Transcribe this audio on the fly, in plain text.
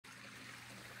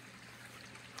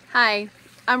Hi,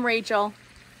 I'm Rachel,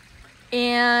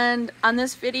 and on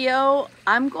this video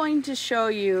I'm going to show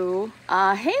you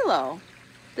Halo,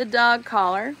 the dog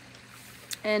collar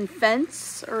and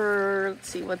fence, or let's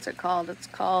see, what's it called? It's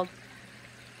called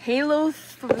Halo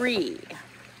 3.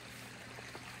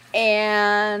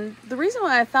 And the reason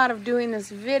why I thought of doing this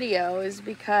video is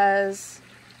because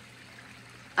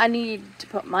I need to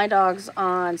put my dogs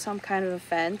on some kind of a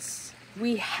fence.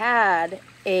 We had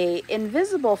a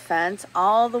invisible fence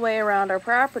all the way around our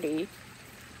property,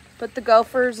 but the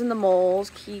gophers and the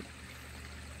moles keep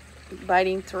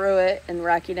biting through it and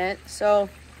wrecking it. So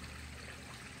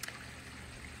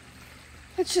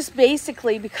it's just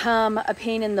basically become a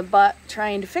pain in the butt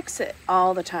trying to fix it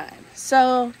all the time.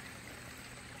 So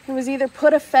it was either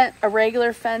put a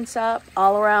regular fence up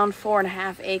all around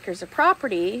 4.5 acres of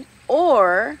property,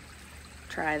 or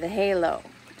try the Halo.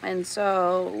 And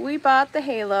so we bought the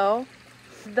Halo.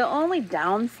 The only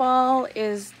downfall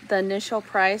is the initial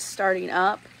price starting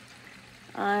up.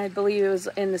 I believe it was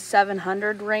in the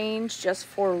 $700 range just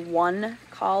for one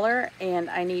collar,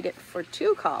 and I need it for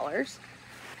 2 collars.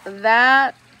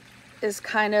 That is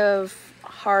kind of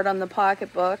hard on the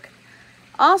pocketbook.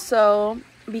 Also,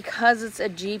 because it's a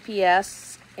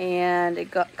GPS and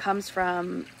it comes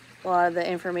from, a lot of the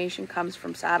information comes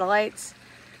from satellites,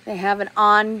 they have an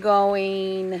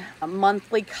ongoing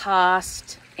monthly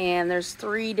cost, and there's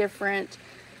 3 different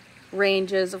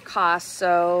ranges of costs.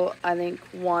 So I think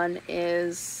one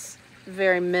is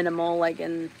very minimal, like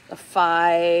in the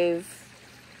 $5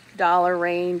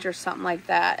 range or something like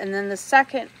that. And then the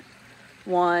second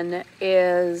one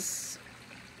is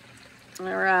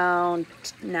around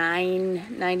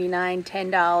 $9.99,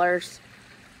 $10.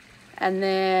 And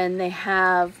then they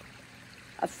have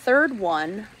a third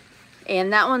one,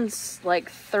 and that one's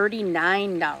like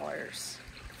 $39,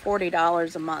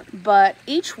 $40 a month. But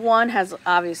each one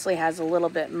obviously has a little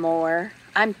bit more.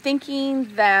 I'm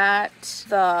thinking that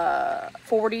the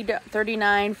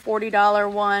 $39,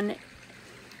 $40 one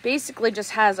basically just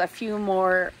has a few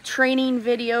more training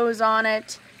videos on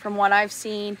it, from what I've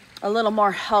seen. A little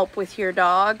more help with your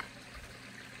dog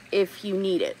if you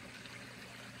need it.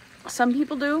 Some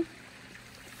people do.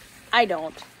 I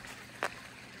don't.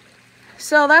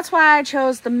 So that's why I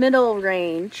chose the middle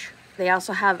range. They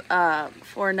also have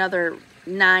for another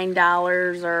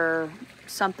 $9 or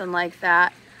something like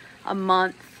that a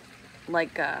month,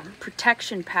 like a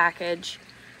protection package,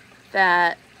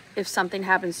 that if something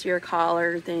happens to your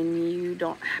collar, then you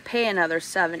don't pay another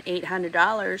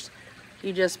 $700-800.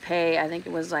 You just pay, I think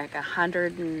it was like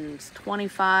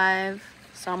 $125,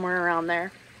 somewhere around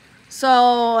there.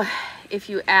 So if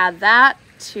you add that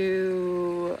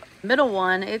to middle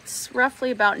one, it's roughly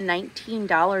about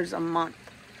 $19 a month.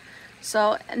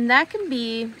 So, and that can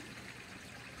be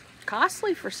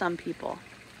costly for some people,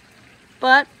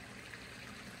 but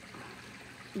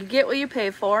you get what you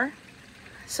pay for.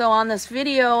 So on this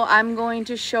video, I'm going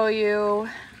to show you,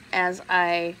 as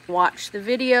I watch the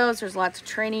videos, there's lots of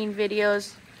training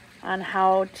videos on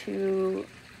how to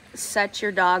set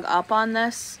your dog up on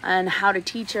this and how to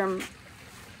teach them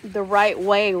the right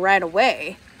way right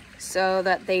away, so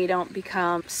that they don't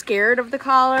become scared of the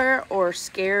collar or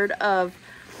scared of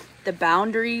the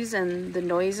boundaries and the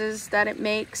noises that it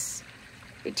makes.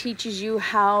 It teaches you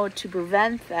how to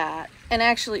prevent that, and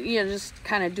actually, you know, just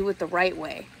kind of do it the right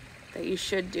way that you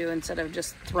should do, instead of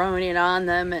just throwing it on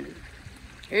them and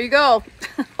here you go.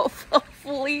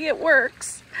 Hopefully it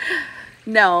works.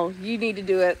 No, you need to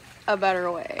do it a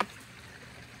better way,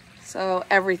 so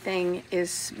everything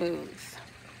is smooth.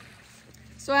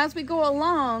 So as we go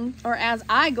along, or as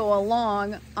I go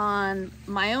along on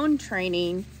my own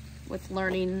training with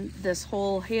learning this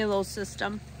whole Halo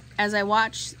system, as I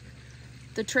watch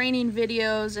the training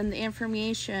videos and the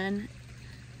information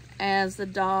as the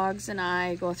dogs and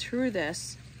I go through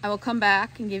this, I will come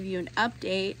back and give you an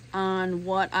update on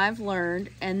what I've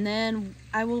learned, and then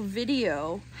I will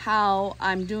video how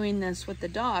I'm doing this with the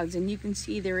dogs, and you can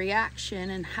see the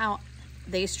reaction and how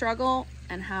they struggle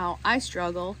and how I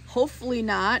struggle. Hopefully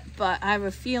not, but I have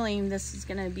a feeling this is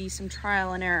gonna be some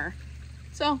trial and error.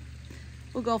 So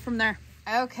we'll go from there.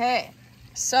 Okay,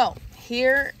 so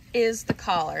here is the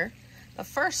collar. But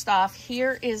first off,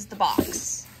 here is the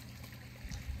box.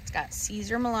 It's got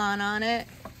Caesar Milan on it,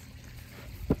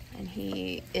 and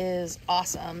he is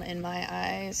awesome in my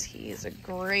eyes. He is a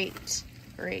great,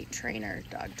 great trainer,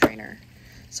 dog trainer.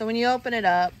 So when you open it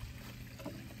up,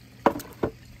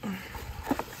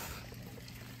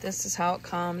 this is how it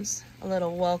comes, a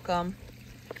little welcome.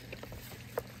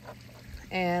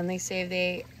 And they say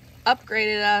they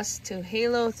upgraded us to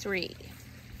Halo 3.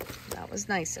 That was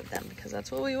nice of them, because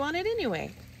that's what we wanted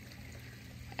anyway.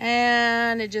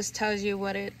 And it just tells you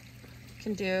what it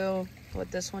can do, what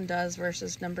this one does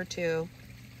versus number 2.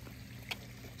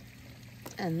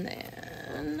 And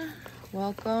then,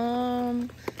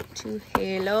 welcome to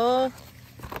Kayle.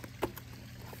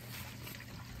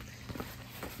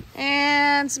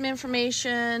 And some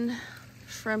information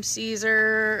from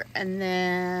Caesar, and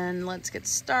then let's get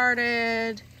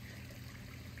started.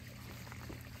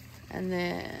 And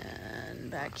then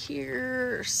back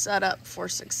here, set up for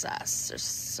success. There's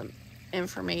some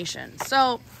information.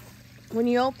 So when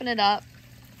you open it up,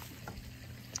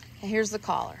 here's the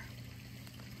collar.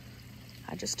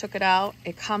 I just took it out.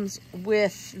 It comes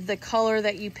with the color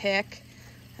that you pick.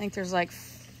 I think there's like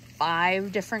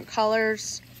 5 different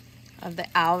colors of the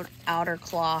outer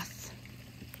cloth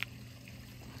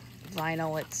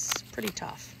vinyl. It's pretty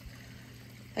tough.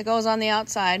 It goes on the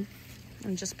outside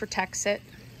and just protects it.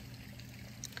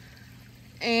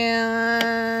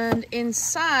 And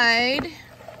inside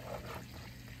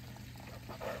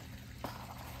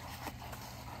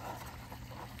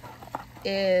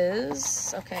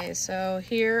is, okay, so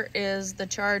here is the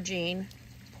charging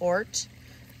port,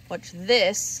 which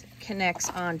this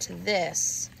connects onto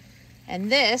this,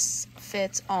 and this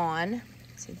fits on,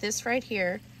 see this right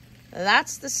here,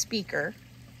 that's the speaker,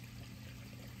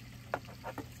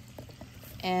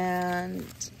 and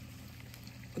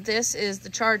this is the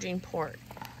charging port.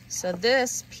 So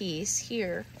this piece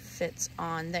here fits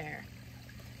on there.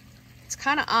 It's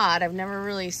kind of odd. I've never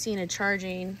really seen a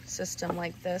charging system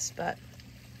like this, but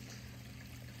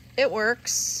it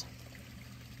works.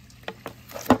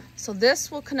 So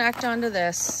this will connect onto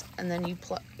this, and then you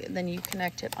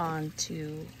connect it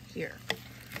onto here.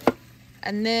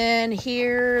 And then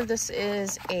here, this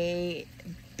is a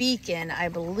beacon, I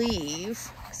believe,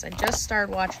 because I just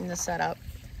started watching the setup.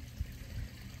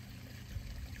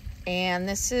 And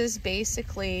this is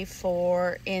basically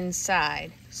for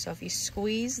inside. So if you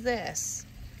squeeze this,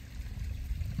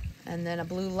 and then a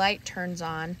blue light turns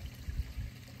on,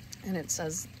 and it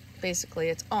says basically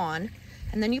it's on,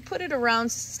 and then you put it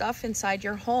around stuff inside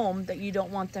your home that you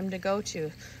don't want them to go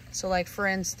to. So like for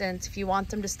instance, if you want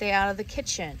them to stay out of the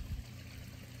kitchen,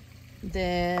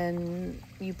 then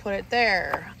you put it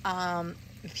there.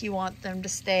 If you want them to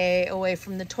stay away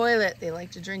from the toilet, they like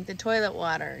to drink the toilet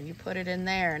water, and you put it in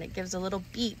there, and it gives a little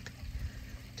beep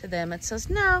to them. It says,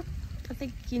 no, I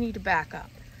think you need to back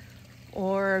up.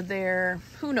 Or they're,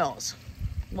 who knows,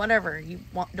 whatever. You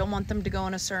don't want them to go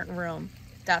in a certain room.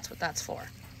 That's what that's for.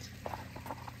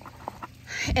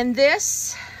 And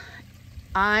this,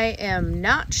 I am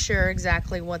not sure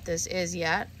exactly what this is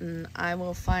yet, and I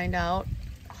will find out,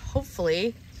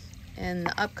 hopefully, in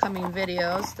the upcoming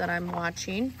videos that I'm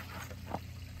watching.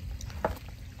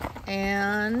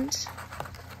 And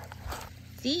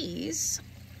these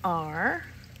are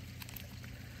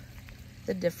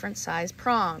the different size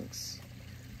prongs.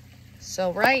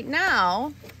 So right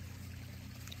now,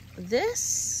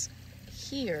 this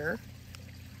here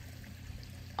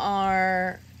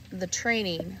are the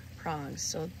training prongs.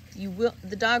 So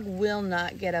the dog will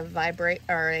not get a vibrate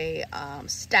or a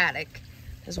static,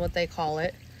 is what they call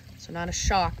it. So not a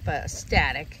shock, but a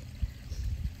static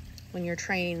when you're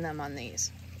training them on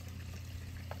these.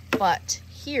 But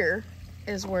here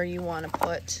is where you want to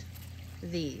put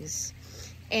these.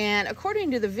 And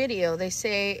according to the video, they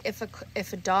say if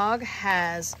a dog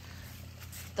has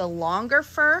the longer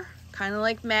fur, kind of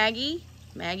like Maggie.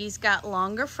 Maggie's got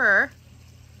longer fur.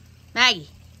 Maggie,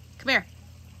 come here.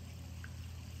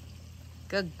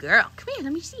 Good girl. Come here,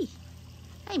 let me see.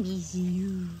 I miss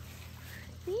you.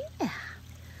 Yeah.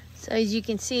 So as you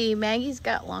can see, Maggie's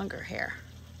got longer hair,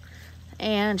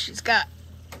 and she's got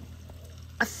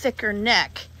a thicker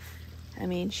neck. I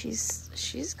mean, she's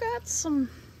got some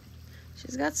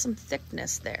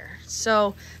thickness there.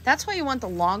 So that's why you want the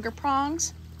longer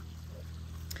prongs.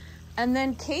 And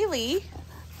then Kayle,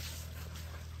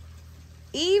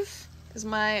 Eve is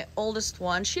my oldest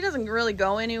one. She doesn't really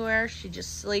go anywhere. She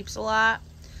just sleeps a lot.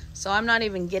 So I'm not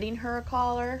even getting her a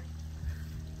collar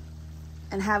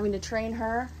and having to train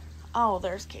her. Oh,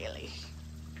 there's Kayle.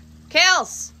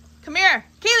 Kales, come here.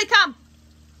 Kayle, come.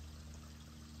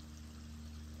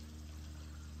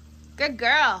 Good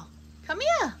girl. Come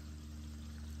here.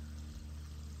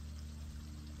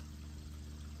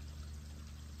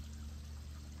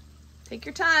 Take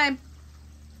your time.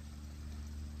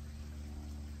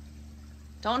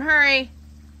 Don't hurry.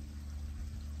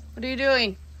 What are you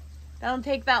doing? Don't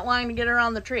take that line to get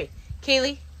around the tree.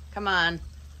 Kayle, come on.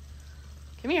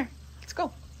 Come here. Let's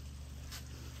go.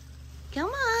 Come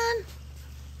on.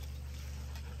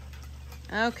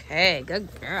 Okay, good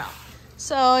girl.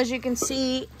 So as you can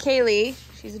see, Kayle,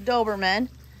 she's a Doberman.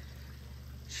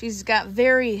 she's got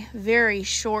very, very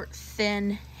short,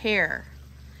 thin hair.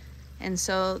 And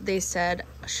so they said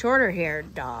shorter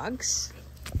haired dogs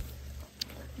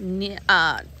need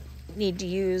to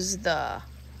use the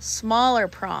smaller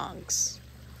prongs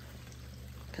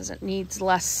because it needs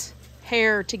less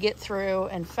hair to get through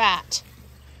and fat.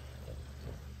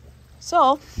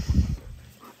 So,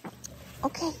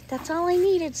 okay, that's all I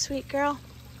needed, sweet girl.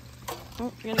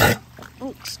 Oh,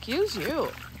 excuse you.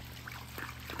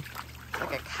 It's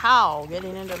like a cow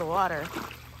getting into the water.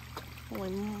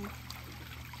 Holy moly.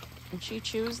 And she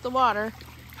chews the water.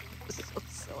 It's so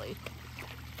silly.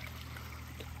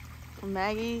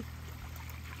 Maggie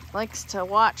likes to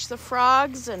watch the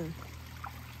frogs and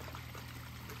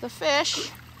the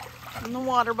fish and the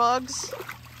water bugs.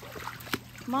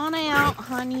 Come on out,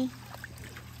 honey.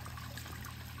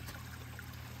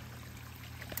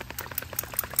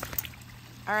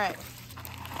 All right.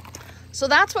 So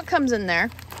that's what comes in there.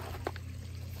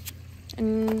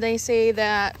 And they say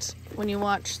that when you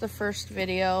watch the first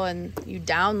video and you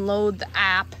download the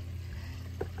app,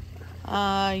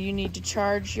 you need to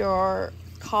charge your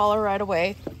collar right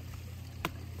away.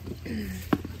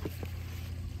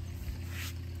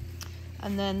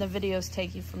 And then the videos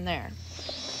take you from there.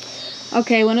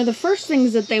 Okay, one of the first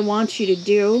things that they want you to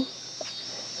do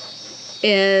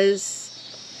is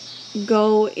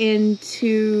go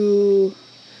into,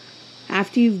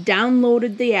 after you've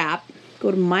downloaded the app,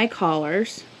 go to My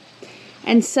Collars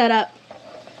and set up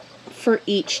for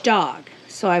each dog.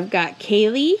 So I've got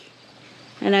Kayle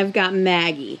and I've got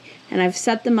Maggie, and I've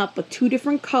set them up with 2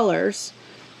 different colors,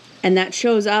 and that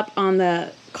shows up on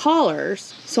the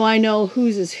collars so I know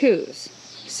whose is whose.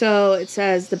 So it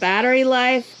says the battery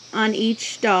life on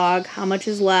each dog, how much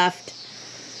is left.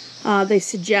 They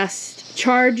suggest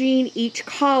charging each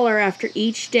collar after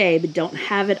each day, but don't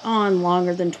have it on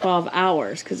longer than 12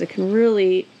 hours because it can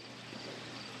really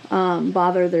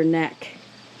bother their neck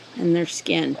and their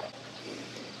skin.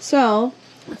 So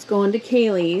let's go into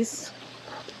Kayle's.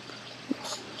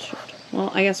 Oops, shoot.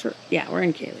 Well, I guess we're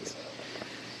in Kayle's.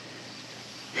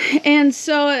 And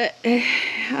so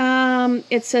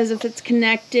it says if it's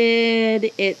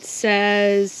connected, it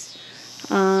says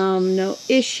no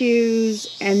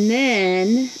issues, and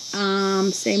then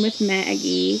same with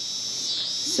Maggie.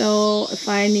 So if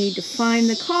I need to find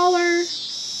the collar,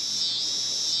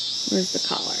 where's the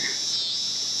collar?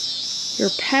 Your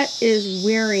pet is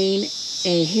wearing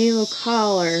a halo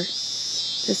collar.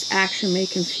 This action may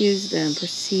confuse them.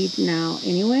 Proceed now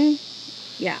anyway.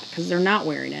 Yeah, because they're not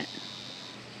wearing it.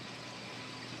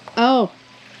 Oh,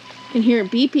 you can hear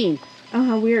it beeping. Oh,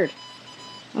 how weird.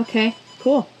 Okay,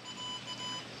 cool.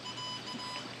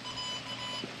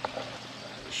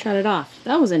 Shut it off.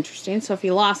 That was interesting. So if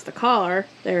you lost the collar,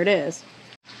 there it is.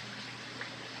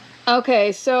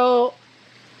 Okay, so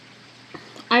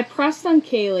I pressed on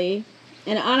Kayle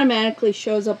and it automatically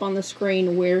shows up on the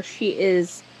screen where she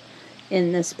is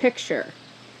in this picture.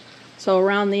 So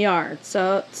around the yard.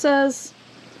 So it says,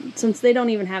 since they don't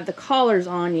even have the collars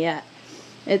on yet,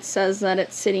 it says that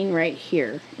it's sitting right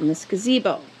here in this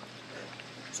gazebo.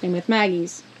 Same with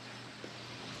Maggie's.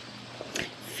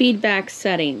 Feedback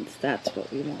settings, that's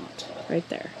what we want right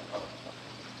there.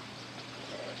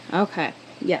 Okay,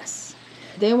 yes.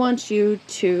 They want you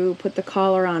to put the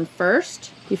collar on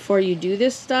first before you do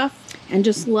this stuff and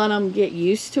just let them get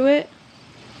used to it.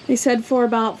 They said for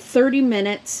about 30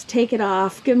 minutes, take it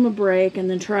off, give them a break, and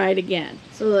then try it again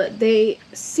so that they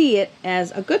see it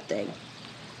as a good thing,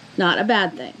 not a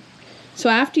bad thing. So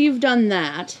after you've done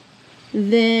that,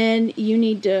 then you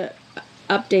need to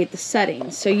update the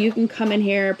settings. So you can come in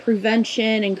here,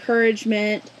 prevention,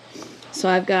 encouragement. So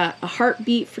I've got a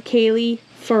heartbeat for Kayle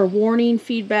for warning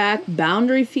feedback.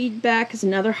 Boundary feedback is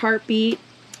another heartbeat.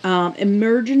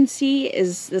 Emergency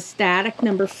is the static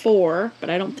number 4, but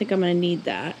I don't think I'm going to need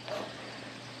that.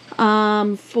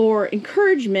 For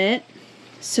encouragement,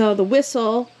 so the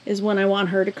whistle is when I want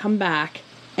her to come back.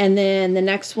 And then the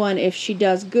next one, if she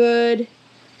does good,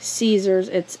 Caesar's,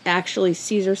 it's actually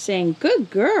Caesar saying, good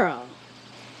girl.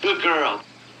 Good girl.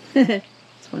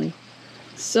 It's funny.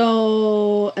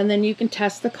 So, and then you can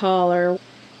test the collar.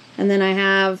 And then I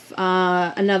have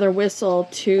another whistle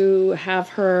to have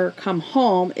her come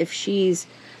home if she's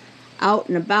out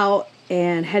and about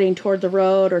and heading toward the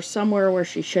road or somewhere where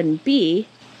she shouldn't be.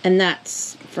 And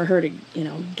that's for her to, you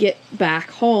know, get back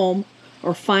home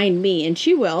or find me. And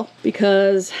she will,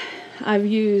 because I've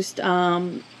used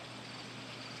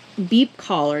beep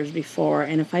collars before,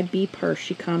 and if I beep her,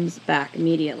 she comes back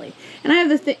immediately. And I have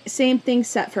the same thing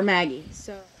set for Maggie.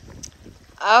 So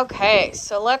okay,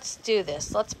 so let's do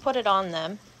this. Let's put it on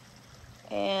them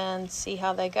and see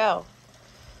how they go.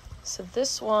 So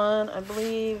this one, I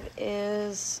believe,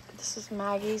 this is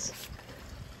Maggie's.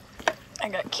 I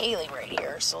got Kayle right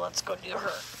here, so let's go do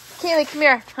her. Kayle, come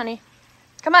here, honey.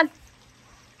 Come on.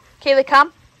 Kayle,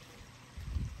 come.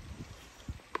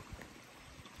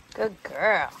 Good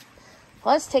girl.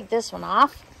 Well, let's take this one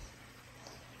off.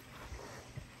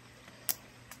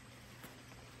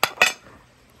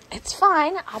 It's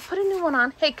fine. I'll put a new one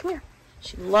on. Hey, come here.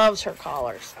 She loves her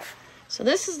collars. So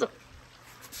this is the...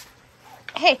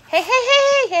 Hey, hey, hey,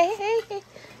 hey, hey, hey, hey.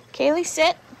 Kayle,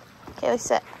 sit. Kayle,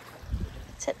 sit.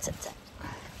 Sit, sit, sit.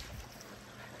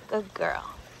 Good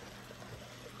girl.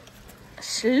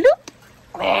 Sloop.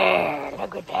 There,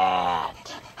 look at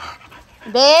that.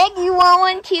 Big, you want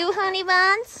one too, honey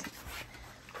buns?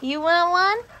 You want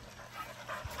one?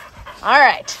 All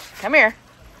right, come here.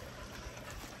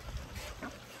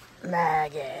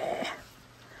 Maggie.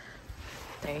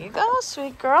 There you go,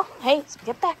 sweet girl. Hey,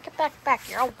 get back, get back, back.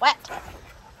 You're all wet.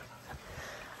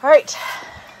 All right,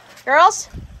 girls.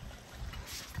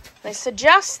 They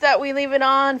suggest that we leave it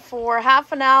on for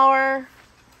half an hour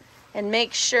and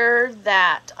make sure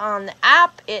that on the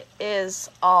app it is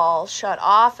all shut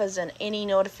off, as in any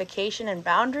notification and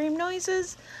boundary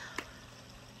noises.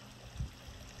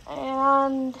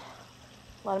 And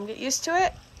let them get used to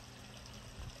it.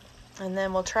 And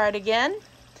then we'll try it again.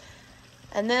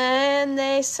 And then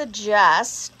they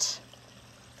suggest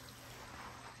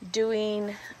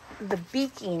doing the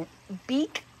beacon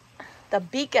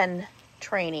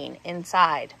training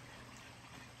inside.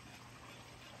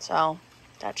 So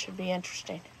that should be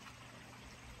interesting.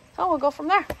 So we'll go from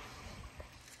there.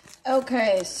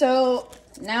 Okay, so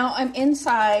now I'm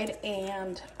inside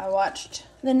and I watched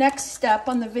the next step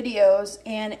on the videos,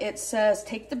 and it says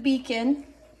take the beacon,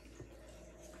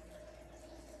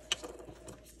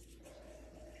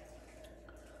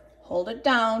 hold it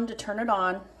down to turn it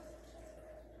on.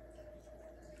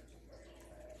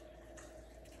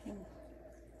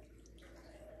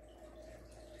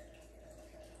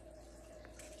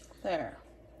 There,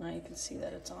 now you can see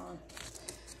that it's on.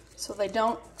 So they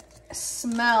don't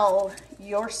smell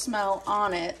your smell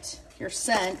on it, your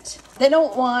scent. They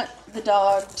don't want the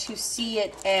dog to see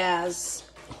it as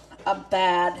a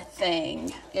bad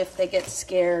thing if they get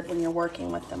scared when you're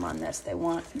working with them on this. They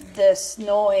want this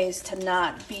noise to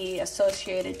not be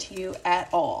associated to you at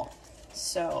all.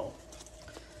 So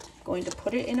I'm going to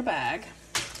put it in a bag.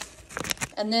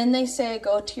 And then they say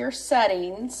go to your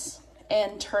settings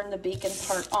and turn the beacon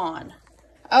part on.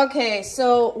 Okay,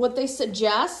 so what they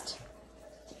suggest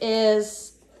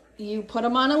is you put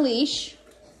them on a leash.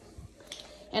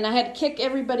 And I had to kick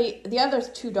the other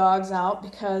two dogs out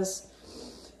because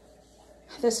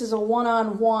this is a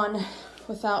one-on-one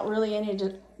without really any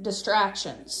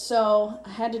distractions. So I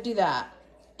had to do that.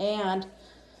 And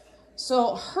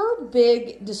so her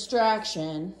big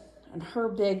distraction and her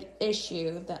big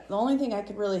issue, that the only thing I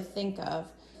could really think of,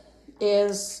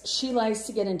 is she likes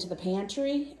to get into the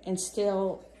pantry and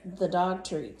steal the dog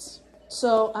treats.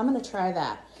 So I'm gonna try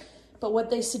that. But what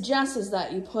they suggest is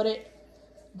that you put it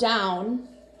down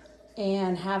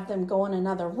and have them go in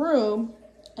another room,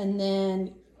 and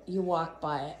then you walk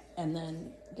by it and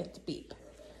then get the beep.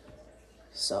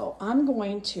 So I'm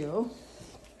going to,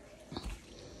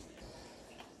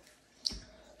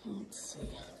 let's see.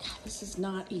 God, this is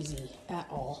not easy at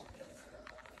all.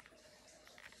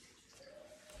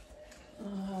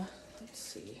 Let's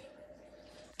see.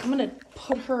 I'm gonna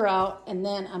put her out and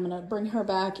then I'm gonna bring her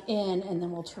back in, and then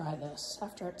we'll try this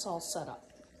after it's all set up.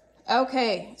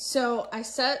 Okay, so I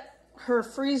set her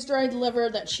freeze-dried liver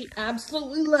that she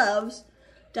absolutely loves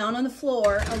down on the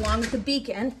floor along with the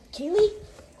beacon. Kayle,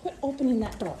 quit opening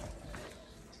that door.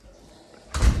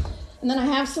 And then I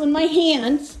have some in my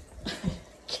hands.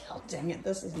 God dang it,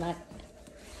 this is not.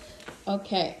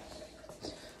 Okay,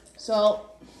 so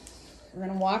we're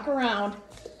gonna walk around.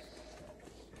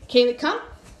 Kayle, come.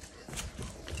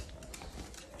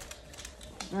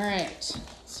 All right, let's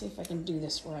see if I can do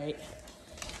this right.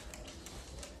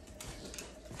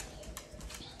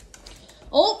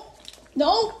 Oh,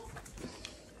 no.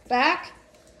 Back,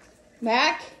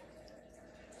 back.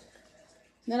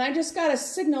 Then I just got a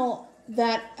signal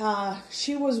that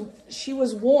she was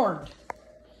warned.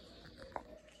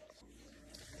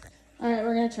 All right,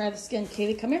 we're gonna try this again.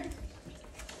 Kayle, come here.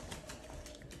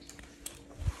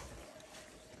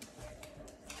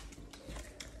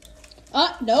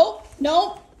 No,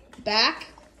 no. Back,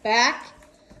 back,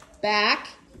 back.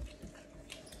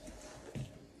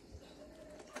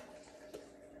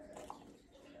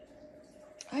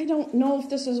 I don't know if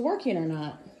this is working or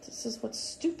not. This is what's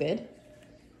stupid.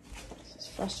 This is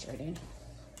frustrating.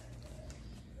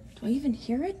 Do I even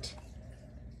hear it?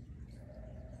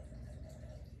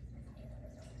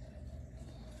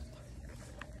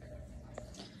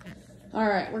 All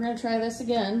right, we're gonna try this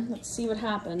again. Let's see what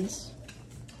happens.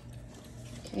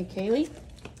 Okay, Kaylee.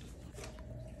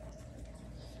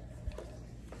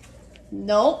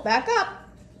 No, back up.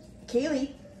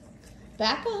 Kaylee,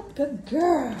 back up. Good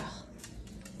girl.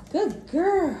 Good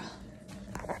girl.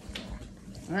 All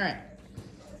right.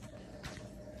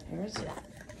 Here's it.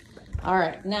 All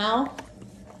right, now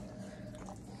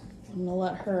I'm gonna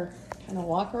let her kind of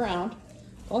walk around.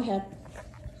 Go ahead.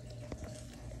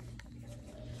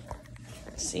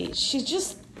 See,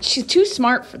 she's too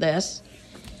smart for this.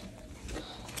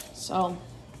 So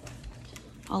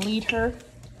I'll lead her.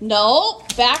 No,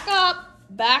 back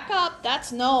up,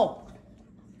 that's no.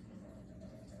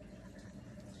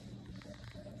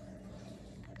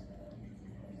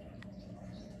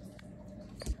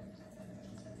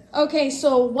 Okay,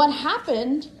 so what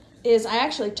happened is I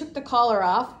actually took the collar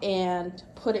off and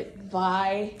put it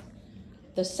by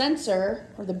the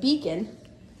sensor or the beacon,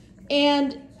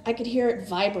 and I could hear it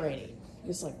vibrating.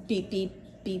 It's like beep, beep,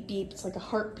 beep, beep. It's like a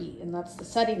heartbeat, and that's the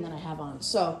setting that I have on.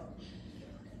 So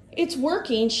it's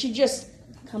working. She just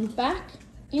comes back,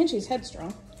 and she's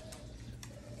headstrong.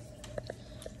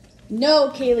 No,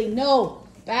 Kaylee, no.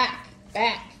 Back,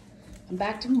 back. Come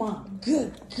back to mom.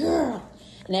 Good girl.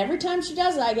 And every time she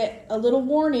does it, I get a little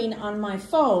warning on my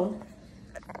phone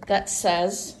that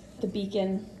says the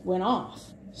beacon went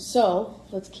off. So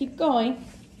let's keep going.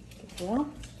 Good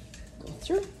girl. Go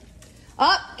through.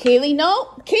 Up, Kaylee,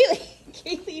 no.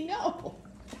 Kaylee, no.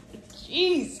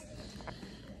 Jeez.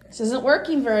 This isn't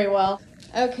working very well.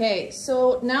 Okay,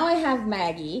 so now I have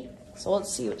Maggie. So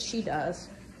let's see what she does.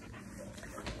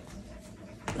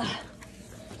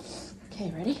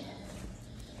 Okay, ready?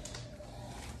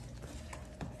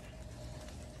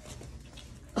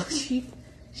 Oh,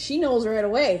 she knows right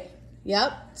away.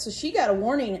 Yep, so she got a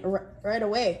warning right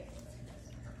away.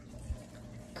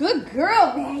 Good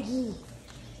girl, Maggie.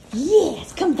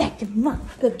 Yes, come back to mom.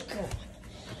 Good girl.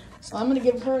 So I'm gonna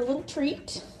give her a little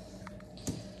treat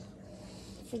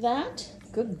for that.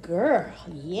 Good girl,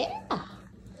 yeah.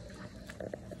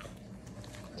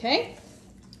 Okay,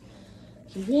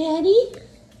 you ready?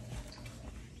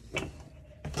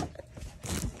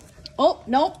 Oh,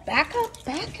 no, back up.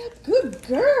 Good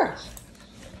girl.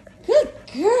 Good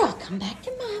girl, come back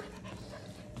to mom.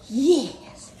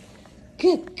 Yes,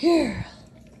 good girl.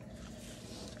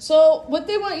 So what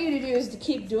they want you to do is to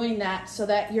keep doing that so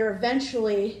that you're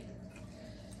eventually,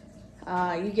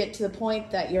 you get to the point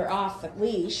that you're off the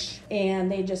leash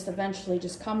and they just eventually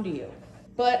just come to you.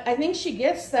 But I think she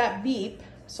gets that beep,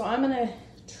 so I'm gonna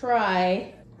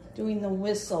try doing the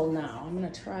whistle now. I'm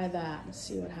gonna try that and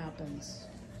see what happens.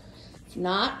 If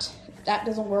not, if that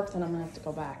doesn't work, then I'm gonna have to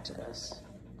go back to this.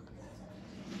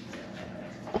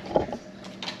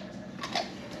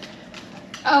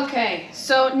 Okay,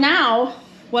 so now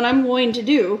what I'm going to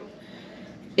do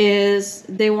is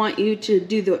they want you to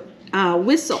do the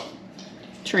whistle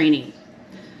training.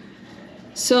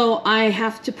 So I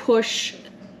have to push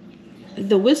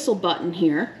the whistle button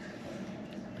here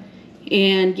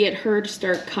and get her to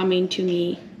start coming to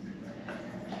me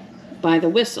by the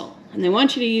whistle. And they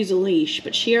want you to use a leash,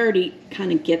 but she already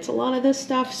kind of gets a lot of this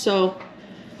stuff, so.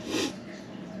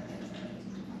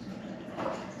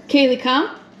 Kaylee,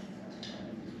 come.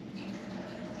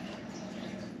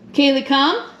 Kaylee,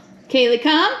 come. Kaylee,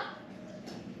 come.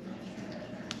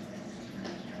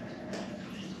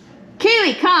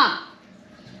 Kaylee, come.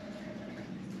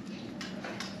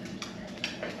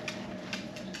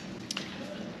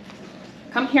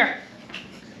 Come here.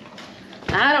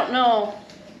 I don't know.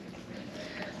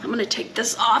 I'm gonna take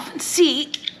this off and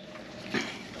see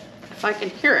if I can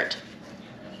hear it.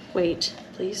 Wait,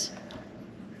 please.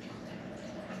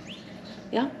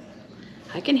 Yeah,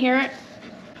 I can hear it.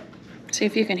 See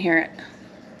if you can hear it.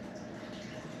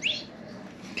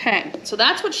 Okay, so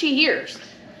that's what she hears.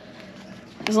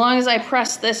 As long as I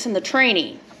press this in the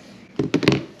training.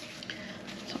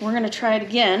 So we're gonna try it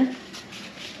again.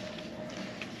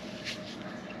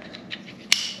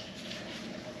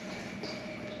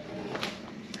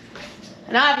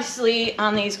 And obviously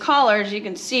on these collars, you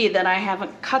can see that I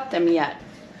haven't cut them yet.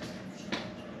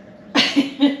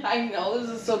 I know, this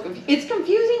is so confusing. It's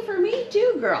confusing for me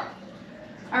too, girl.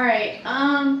 All right,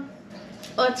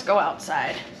 let's go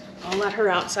outside. I'll let her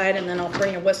outside and then I'll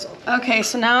bring a whistle. Okay,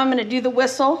 so now I'm gonna do the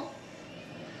whistle.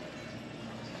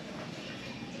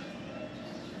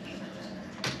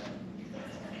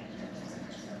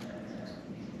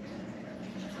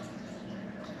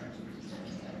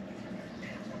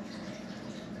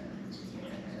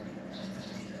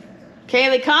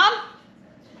 Kaylee, come.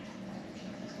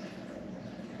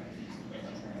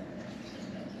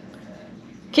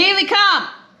 Kaylee, come.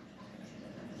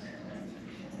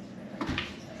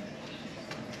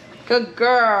 Good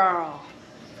girl.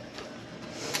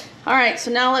 All right, so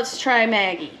now let's try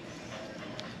Maggie.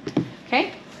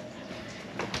 Okay?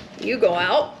 You go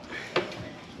out.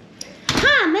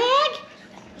 Hi, Mag.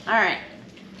 All right.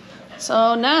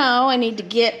 So now I need to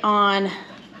get on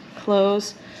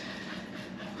clothes.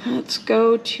 Let's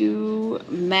go to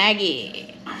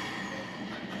Maggie.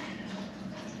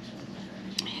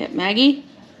 Hit Maggie.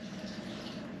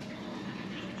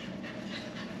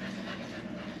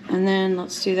 And then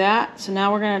let's do that. So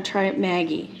now we're gonna try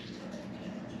Maggie.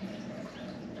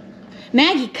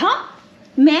 Maggie, come.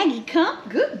 Maggie, come.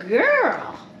 Good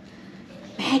girl.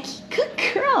 Maggie, good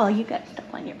girl. You got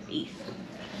stuff on your face.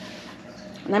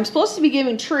 And I'm supposed to be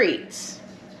giving treats.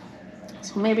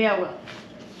 So maybe I will.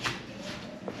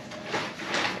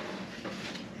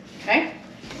 Okay.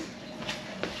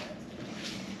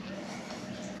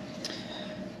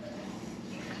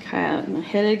 Okay, I'm gonna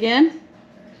hit it again.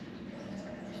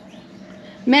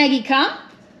 Maggie, come.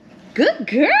 Good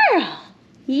girl.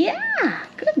 Yeah,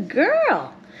 good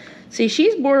girl. See,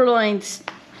 she's borderline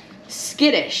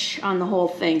skittish on the whole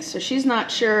thing, so she's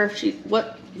not sure if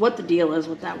what the deal is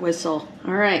with that whistle.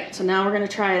 All right, so now we're gonna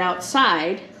try it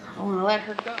outside. I wanna let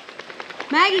her go.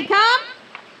 Maggie, come.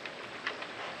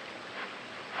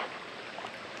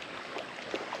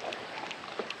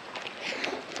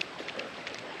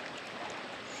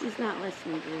 She's not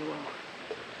listening very well.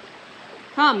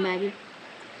 Come, Maggie.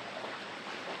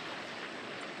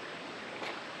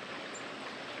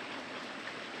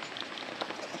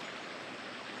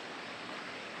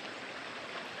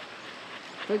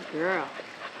 Good girl.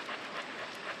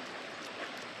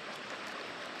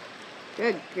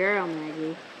 Good girl,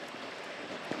 Maggie.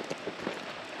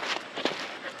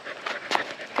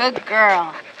 Good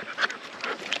girl.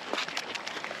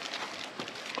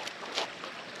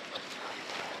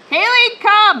 Kayle,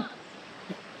 come!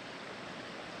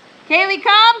 Kayle,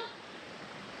 come!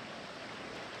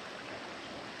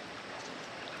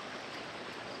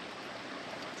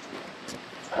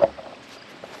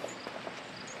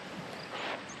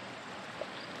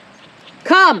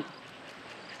 Come!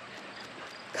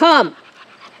 Come!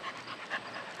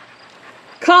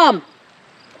 Come!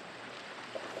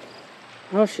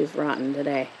 Oh, she's rotten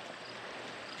today.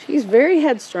 She's very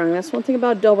headstrong. That's one thing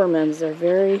about Dobermans. They're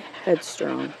very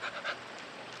headstrong.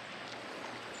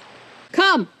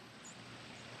 Come!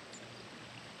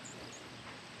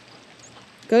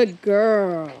 Good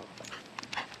girl.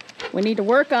 We need to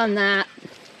work on that.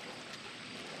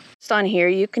 Just on here,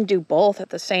 you can do both at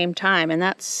the same time, and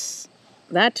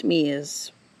that to me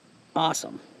is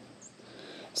awesome.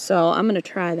 So I'm going to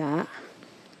try that.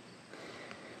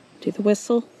 Do the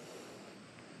whistle.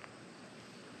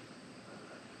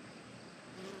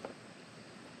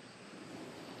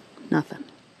 Nothing.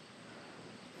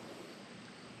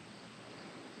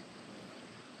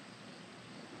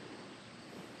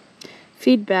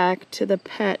 Feedback to the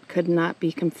pet could not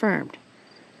be confirmed.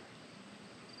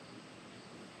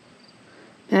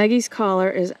 Maggie's collar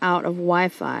is out of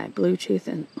Wi-Fi, Bluetooth,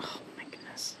 and oh my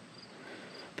goodness.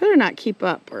 Better not keep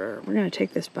up or we're going to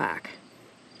take this back.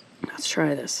 Let's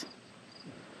try this.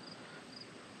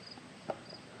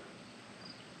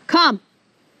 Come!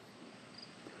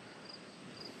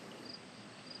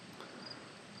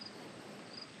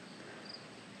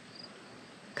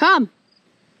 Come!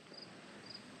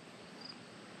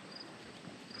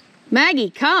 Maggie,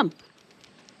 come!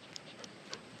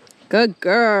 Good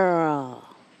girl.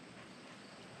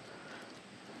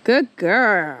 Good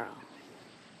girl.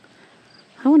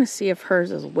 I want to see if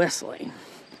hers is whistling.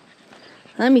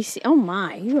 Let me see. Oh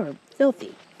my, you are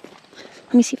filthy.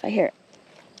 Let me see if I hear it.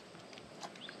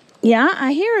 Yeah,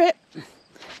 I hear it.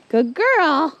 Good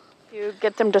girl. You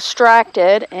get them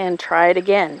distracted and try it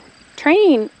again.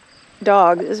 Training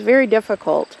dogs is very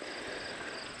difficult.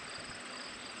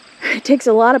 It takes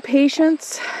a lot of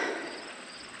patience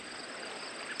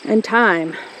and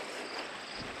time.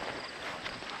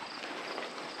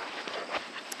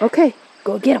 Okay,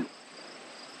 go get him.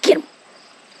 Get him.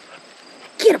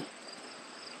 Get him.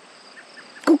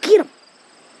 Go get him.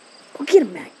 Go get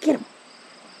him, Mag. Get him.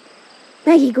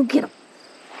 Maggie, go get him.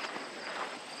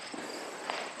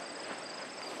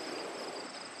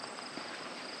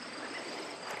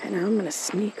 And now I'm going to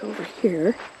sneak over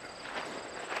here.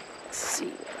 Let's see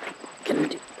what I can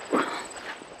do.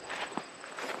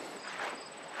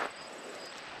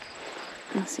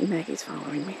 I see Maggie's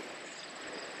following me.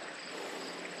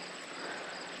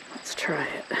 Let's try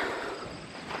it.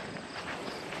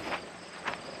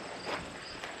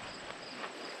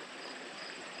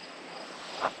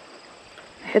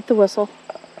 Hit the whistle.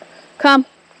 Come.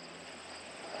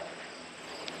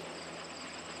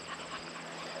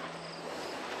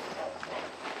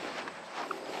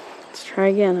 Try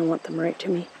again. I want them right to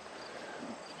me.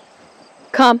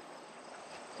 Come.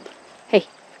 Hey.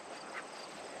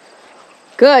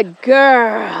 Good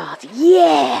girls.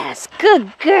 Yes.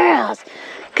 Good girls.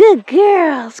 Good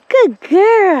girls. Good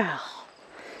girl.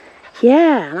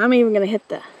 Yeah, and I'm even going to hit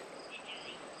the...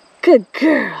 Good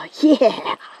girl.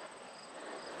 Yeah.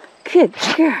 Good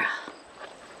girl.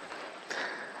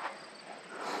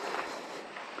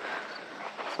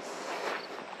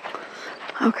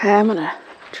 Okay, I'm going to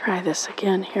try this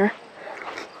again here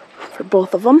for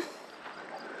both of them.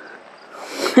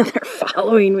 They're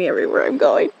following me everywhere I'm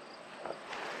going.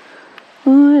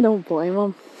 Oh, I don't blame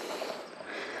them.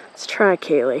 Let's try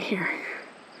Kayle here.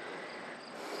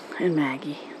 And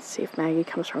Maggie. Let's see if Maggie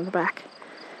comes from the back.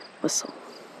 Whistle.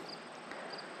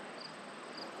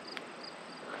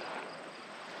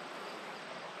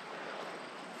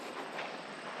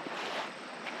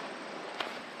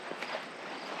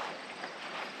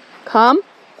 Come.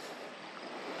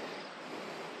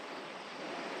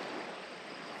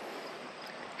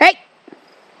 Hey!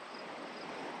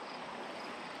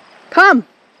 Come!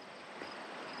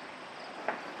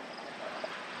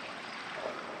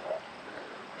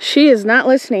 She is not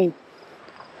listening.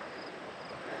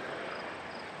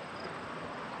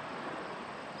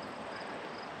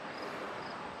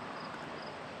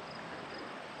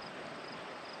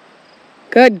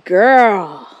 Good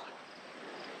girl.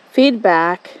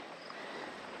 Feedback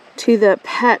to the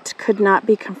pet could not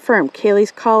be confirmed. Kaylee's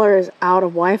collar is out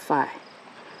of Wi-Fi.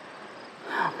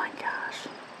 Oh my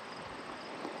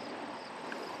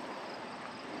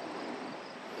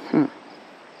gosh.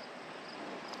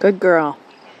 Good girl.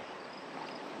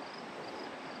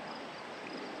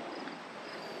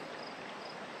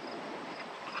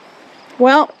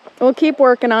 Well, we'll keep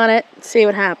working on it, see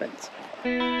what happens.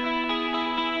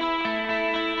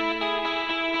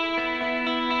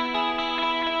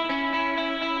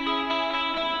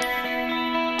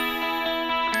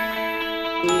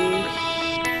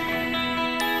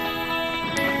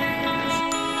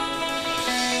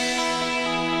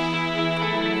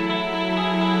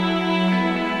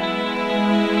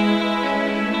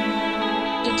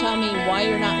 To tell me why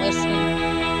you're not listening